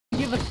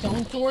have a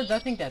stone swords? I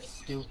think that's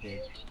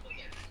stupid.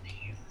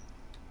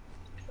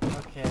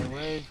 Okay,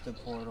 where's the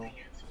portal?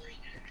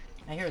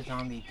 I hear a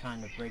zombie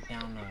kind of break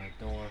down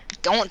the door.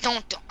 Don't.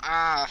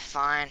 Ah,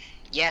 fine.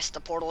 Yes, the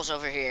portal's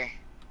over here.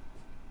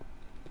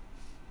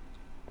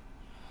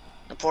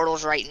 The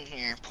portal's right in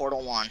here.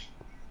 Portal 1.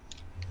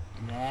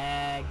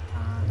 Lag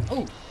time.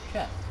 Oh,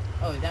 chest.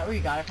 Oh, is that where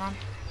you got it from?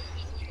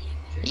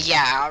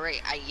 Yeah,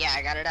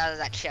 I got it out of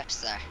that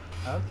chest there.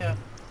 Okay.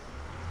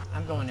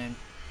 I'm going in.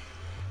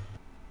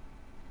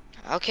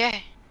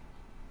 Okay.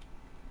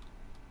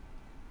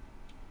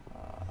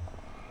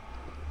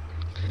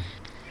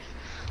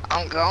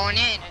 I'm going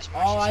in.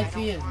 All I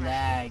see is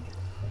lag.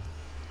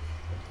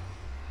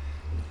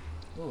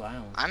 Ooh, I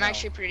don't. I'm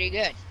actually pretty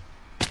good.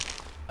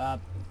 Up.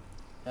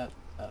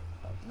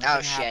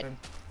 Oh shit.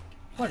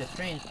 What a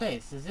strange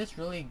place. Does this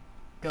really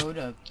go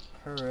to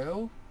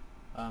Peru?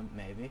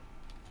 Maybe.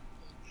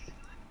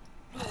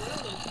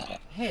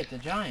 Hey, it's a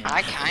giant.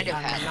 I kind of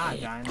had. Not a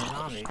giant, a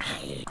zombie.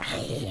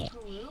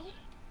 Peru?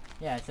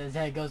 Yeah, it says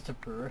that it goes to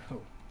Peru.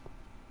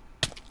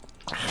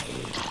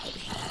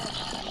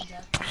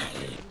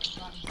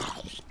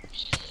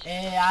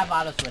 Hey, I have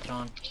auto switch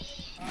on.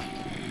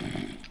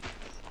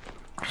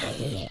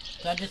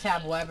 So I just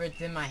have whatever's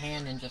in my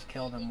hand and just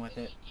kill them with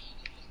it.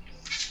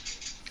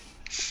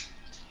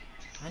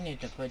 I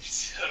need to put...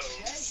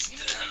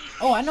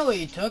 Oh, I know what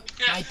you took.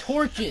 My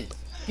torches.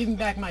 Give me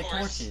back my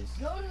torches.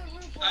 Go to the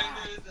roof.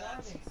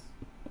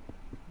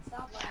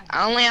 Stop laughing.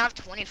 I only have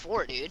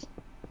 24, dude.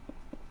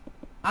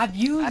 I've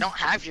used... I don't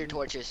have your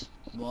torches.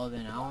 Well,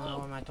 then I don't know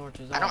where my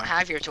torches are. I don't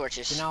have your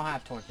torches. Then I'll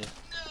have torches.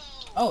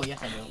 Oh,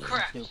 yes I do.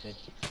 Crap. I'm stupid.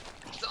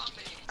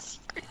 Zombies.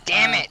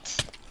 Damn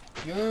it.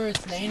 You're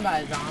slain by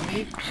a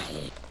zombie?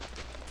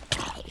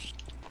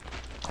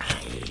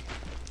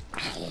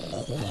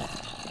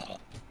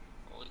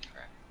 Holy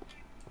crap.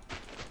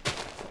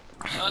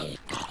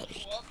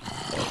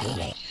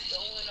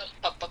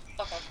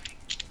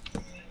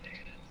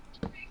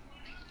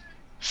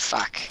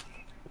 Fuck.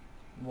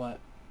 What?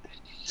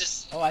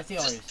 Just, Oh, I see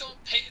all yours. just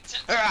don't pay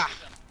attention Ah.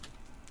 to them.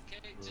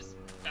 Okay,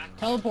 just back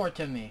Teleport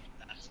to me.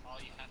 That's all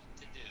you have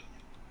to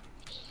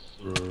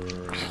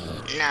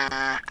do.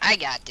 Nah, I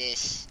got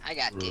this. I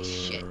got this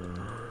shit.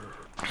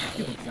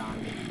 Stupid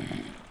zombie.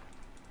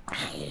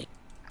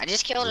 I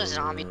just killed a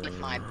zombie with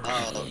my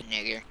bow,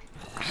 nigger.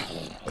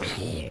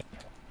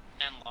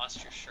 And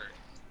lost your shirt.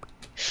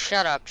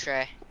 Shut up,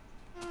 Trey.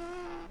 Oh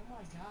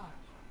my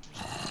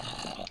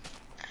god.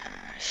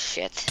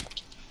 Shit.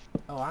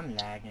 Oh, I'm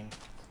lagging.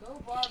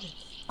 Go Barbie.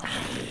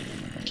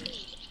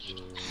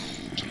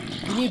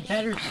 We need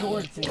better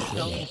swords than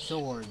stone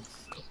swords.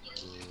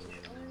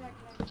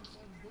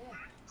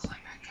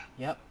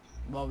 Yep.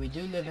 Well, we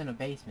do live in a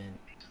basement,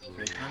 so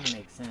it kind of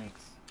makes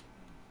sense.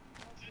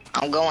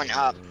 I'm going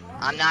up.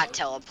 I'm not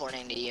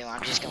teleporting to you.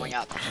 I'm just going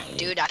up.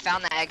 Dude, I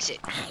found the exit.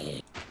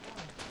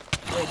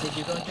 Wait, did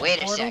you go into Wait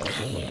the a portal?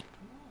 second.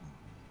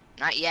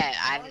 Not yet.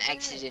 I haven't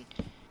exited.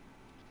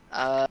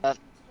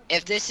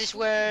 If this is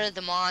where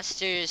the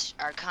monsters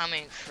are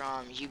coming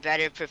from, you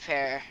better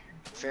prepare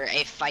for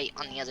a fight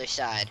on the other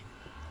side.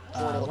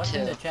 Portal What's 2.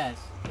 in the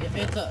chest? If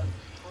it's a...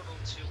 Portal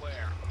to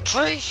where?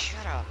 Please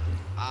shut up.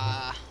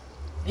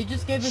 They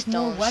just gave us more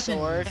Stone weapons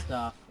sword. and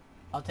stuff.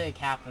 I'll take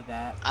half of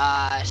that.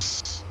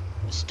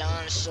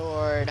 Stone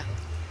sword.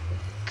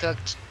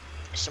 Cooked.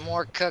 Some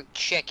more cooked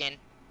chicken.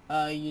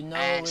 You know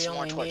And we some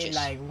more only need torches.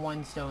 like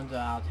one stone, so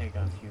I'll take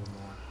a few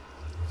more.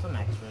 Some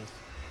extras.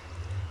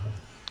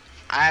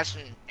 I have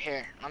some.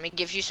 Here, let me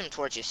give you some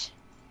torches.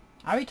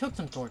 I already took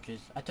some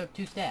torches. I took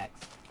 2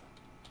 stacks.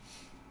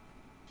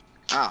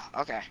 Oh,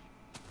 okay.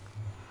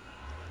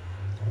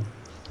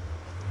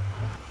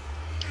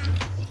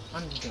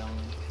 I'm just going.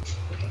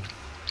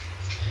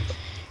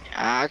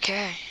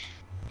 Okay.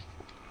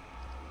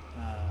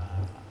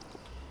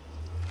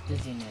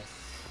 Dizziness.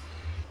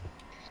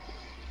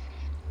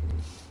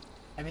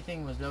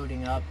 Everything was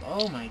loading up.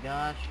 Oh my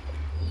gosh.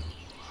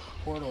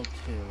 Portal 2.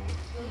 I'm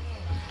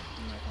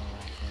not gonna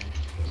lie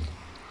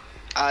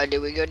to you.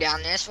 Do we go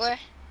down this way?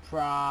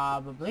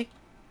 Probably.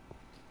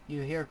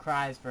 You hear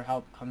cries for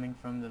help coming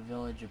from the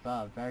village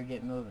above. Better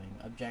get moving.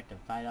 Objective,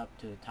 fight up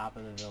to the top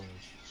of the village.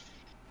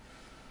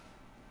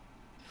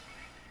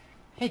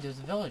 Hey, there's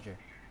a villager.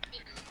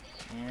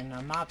 And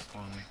a mob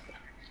spawner.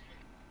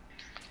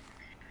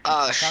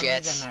 Oh For some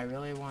shit. reason, I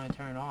really want to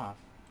turn off.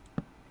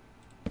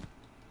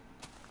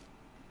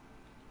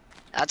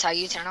 That's how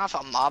you turn off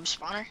a mob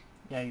spawner?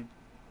 Yeah, you...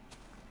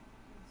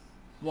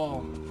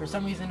 Well, for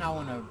some reason I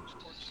want to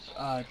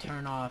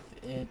turn off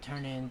it,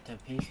 turn it into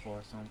peaceful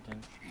or something.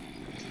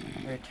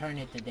 Or turn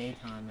it to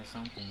daytime or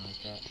something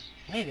like that.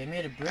 Hey, they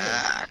made a bridge.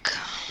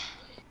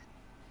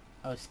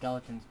 Oh,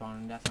 skeleton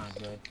spawning, that's not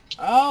good.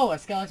 Oh, a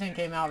skeleton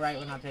came out right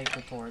when I placed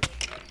the torch.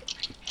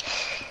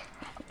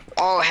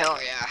 Oh hell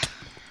yeah.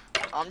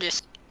 I'm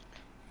just...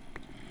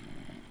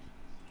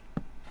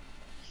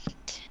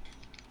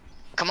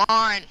 Come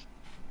on!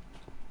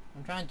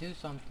 I'm trying to do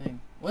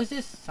something. What does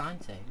this sign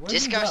say? Where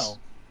Just did you go go?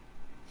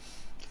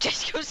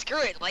 Just go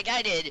screw it like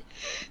I did.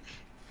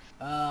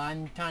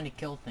 I'm trying to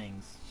kill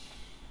things.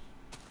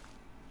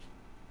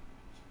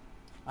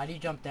 Why do you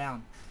jump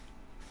down?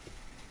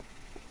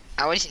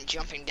 I wasn't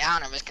jumping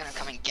down. I was gonna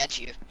come and get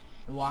you.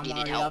 Well, I'm Needed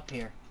already help. up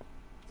here.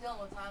 Dylan,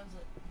 what time is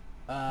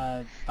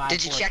it? 5:14.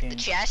 Did you check the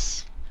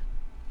chest?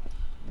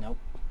 Nope.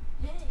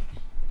 Yay.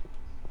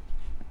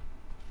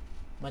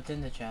 What's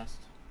in the chest?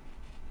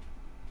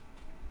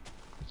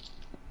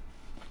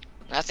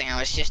 Nothing. I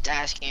was just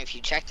asking if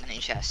you checked any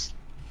chests.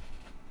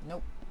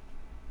 Nope.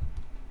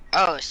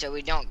 Oh, so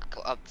we don't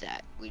go up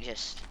that. We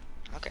just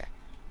okay.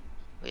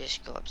 We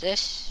just go up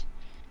this,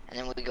 and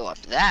then we go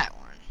up that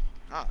one.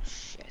 Oh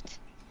shit.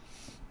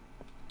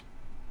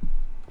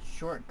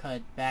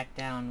 Shortcut back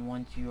down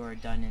once you are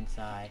done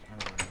inside. I'm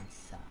going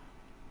inside.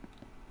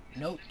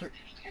 Note 3.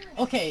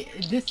 Okay,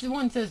 this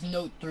one says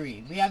note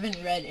 3. We haven't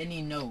read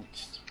any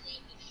notes.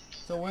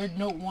 So where'd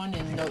note 1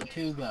 and note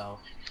 2 go?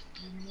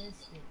 You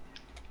missed it.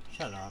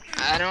 Shut up.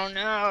 I don't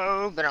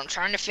know, but I'm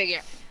trying to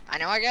figure. I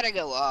know I gotta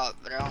go up,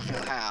 but I don't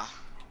know how.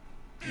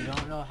 You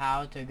don't know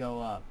how to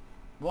go up.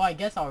 Well, I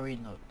guess I'll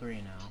read note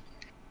 3 now.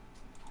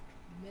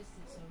 You missed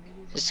it, so read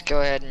it. Let's back.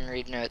 go ahead and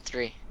read note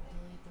 3. Delete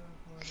the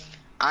recording.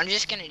 I'm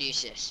just gonna do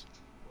this.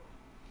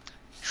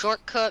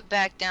 Shortcut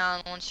back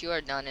down once you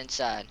are done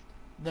inside.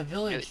 The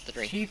village Note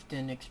 3.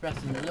 chieftain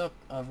expresses a look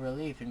of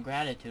relief and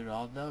gratitude,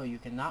 although you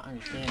cannot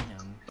understand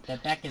him,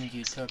 that beckons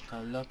you took to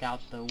look out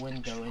the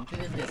window into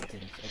the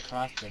distance.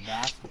 Across the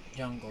vast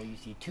jungle you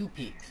see 2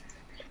 peaks.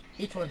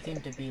 Each one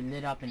seemed to be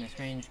lit up in a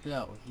strange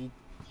glow. He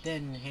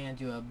then hands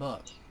you a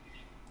book.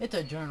 It's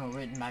a journal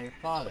written by your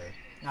father.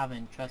 I've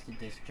entrusted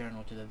this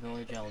journal to the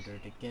village elder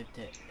to give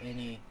to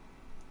any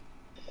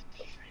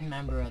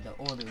member of the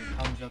order who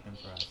comes looking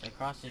for us.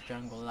 Across this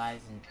jungle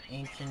lies an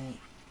ancient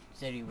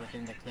city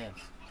within the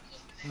cliffs.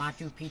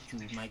 Machu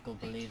Picchu, Michael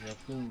believes a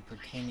clue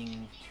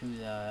pertaining to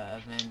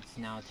the events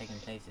now taking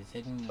place is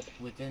hidden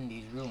within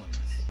these ruins.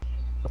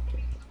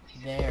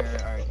 There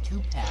are 2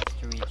 paths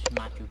to reach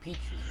Machu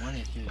Picchu. One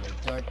is through the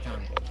dark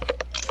jungle.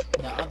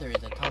 The other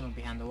is a tunnel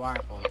behind the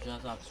waterfall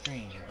just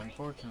upstream.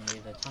 Unfortunately,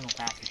 the tunnel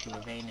passes through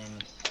a vein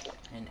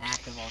in an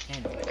active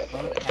volcano.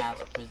 Both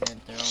paths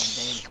present their own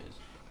dangers.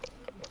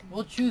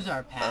 We'll choose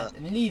our path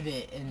and leave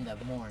it in the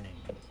morning.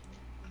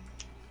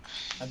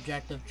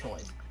 Objective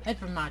choice. Head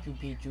for Machu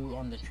Picchu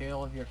on the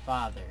trail of your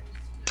father.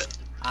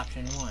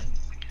 Option 1.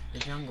 The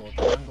jungle.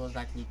 The jungle is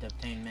likely to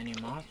obtain many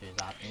monsters.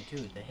 Option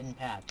 2. The hidden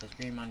path. The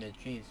stream under the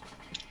trees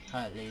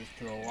cut leads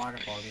to a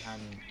waterfall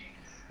behind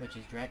which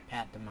is direct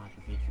path to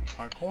Machu Picchu.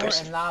 Parkour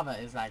and lava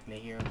is likely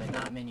here, but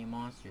not many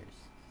monsters.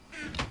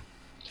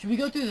 Should we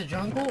go through the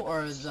jungle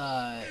or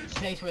the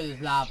place where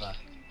there's lava?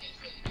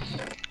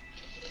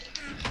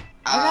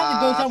 I'd rather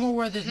go somewhere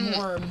where there's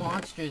more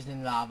monsters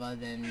than lava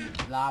than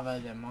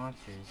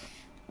monsters.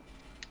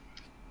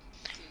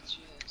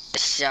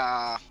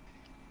 So,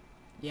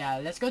 Yeah,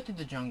 let's go through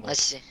the jungle.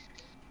 let's see.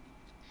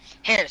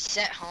 Here,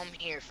 set home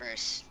here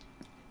first.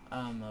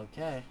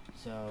 Okay.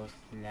 So,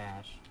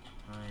 /time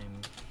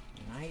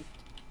night.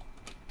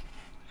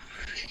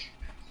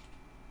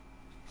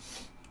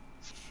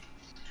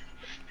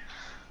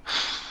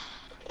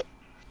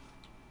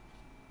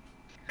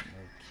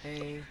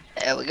 Okay.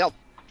 There we go.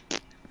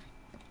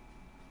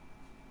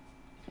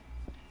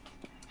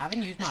 I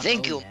haven't used my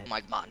Thank bow you, yet.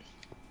 my man.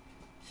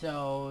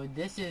 So,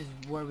 this is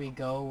where we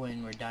go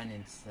when we're done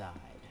inside.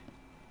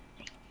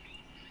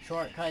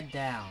 Shortcut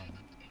down.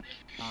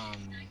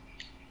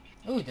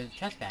 Ooh, there's a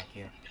chest back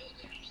here.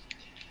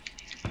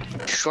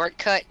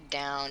 Shortcut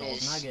down Gold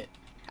is. nugget.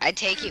 I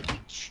take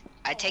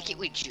it.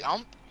 We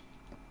jump.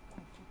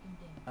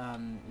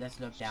 Let's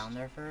look down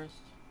there first.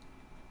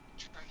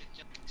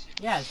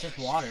 Yeah, it's just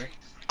water.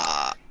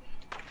 Oh,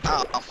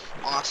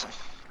 awesome.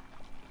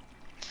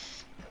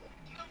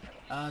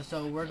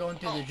 So we're going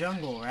through the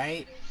jungle,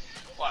 right?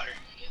 Water.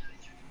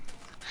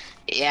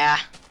 Yeah.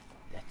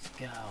 Let's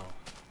go.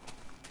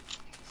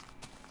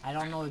 I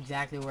don't know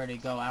exactly where to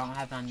go. I don't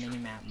have my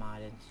minimap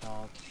mod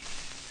installed.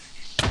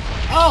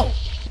 Oh!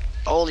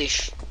 Holy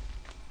sh.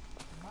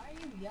 Why are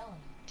you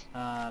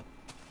yelling?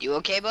 You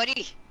okay,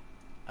 buddy?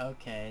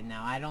 Okay,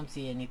 now I don't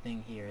see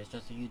anything here. It's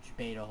just a huge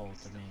beta hole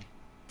to me.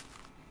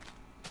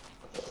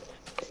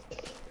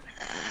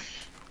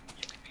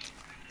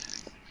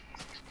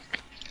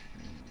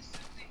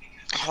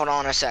 Hold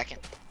on a second.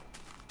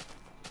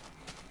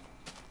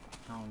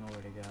 I don't know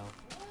where to go.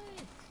 What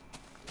is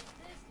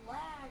this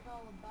lag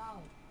all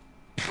about?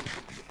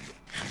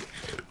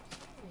 Seriously.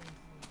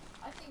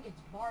 I think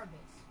it's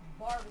Barbus.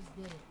 Barbus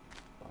did it.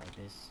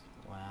 Barbus.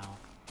 Wow.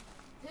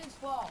 It's his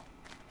fault.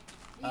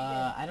 He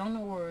I don't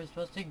know where we're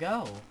supposed to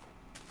go.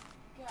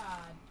 did.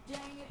 God dang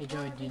it. Hey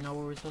Joey, do you know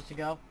where we're supposed to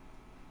go?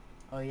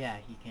 Oh yeah,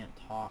 he can't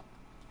talk.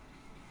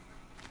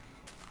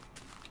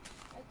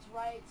 That's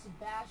right,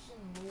 Sebastian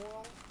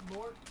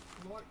Lort.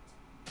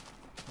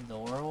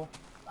 Laurel?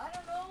 I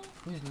don't know.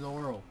 Who's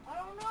Laurel? I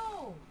don't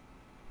know.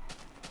 I'm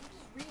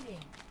just reading.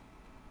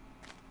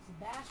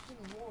 Sebastian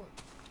Lort.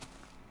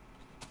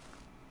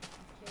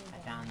 I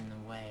found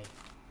the way.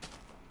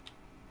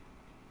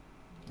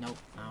 Nope,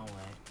 no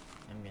way.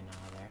 I'm getting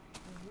out of there.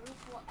 The roof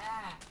will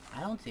act. I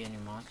don't see any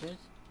monsters.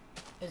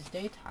 It's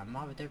daytime.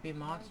 Why would there be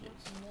monsters?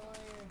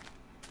 Familiar.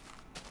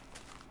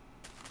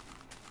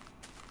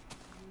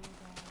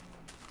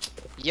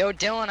 Yo,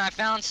 Dylan, I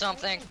found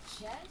something. A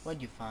chest?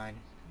 What'd you find?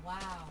 Wow.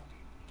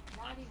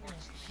 Not even a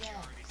chest.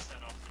 Already set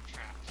off the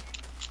trap.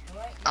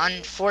 Alright,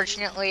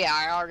 Unfortunately,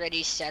 I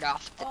already set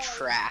off the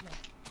trap.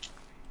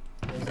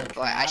 There's a But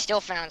trap. I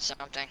still found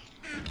something.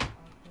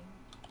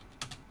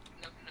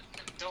 No,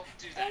 don't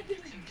do that. You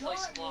can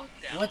place a block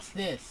down. What's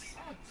this?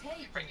 I'll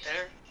take Right it.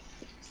 there.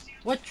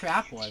 What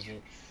trap was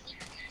it?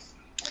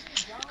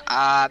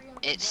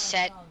 It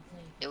said,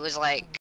 it was like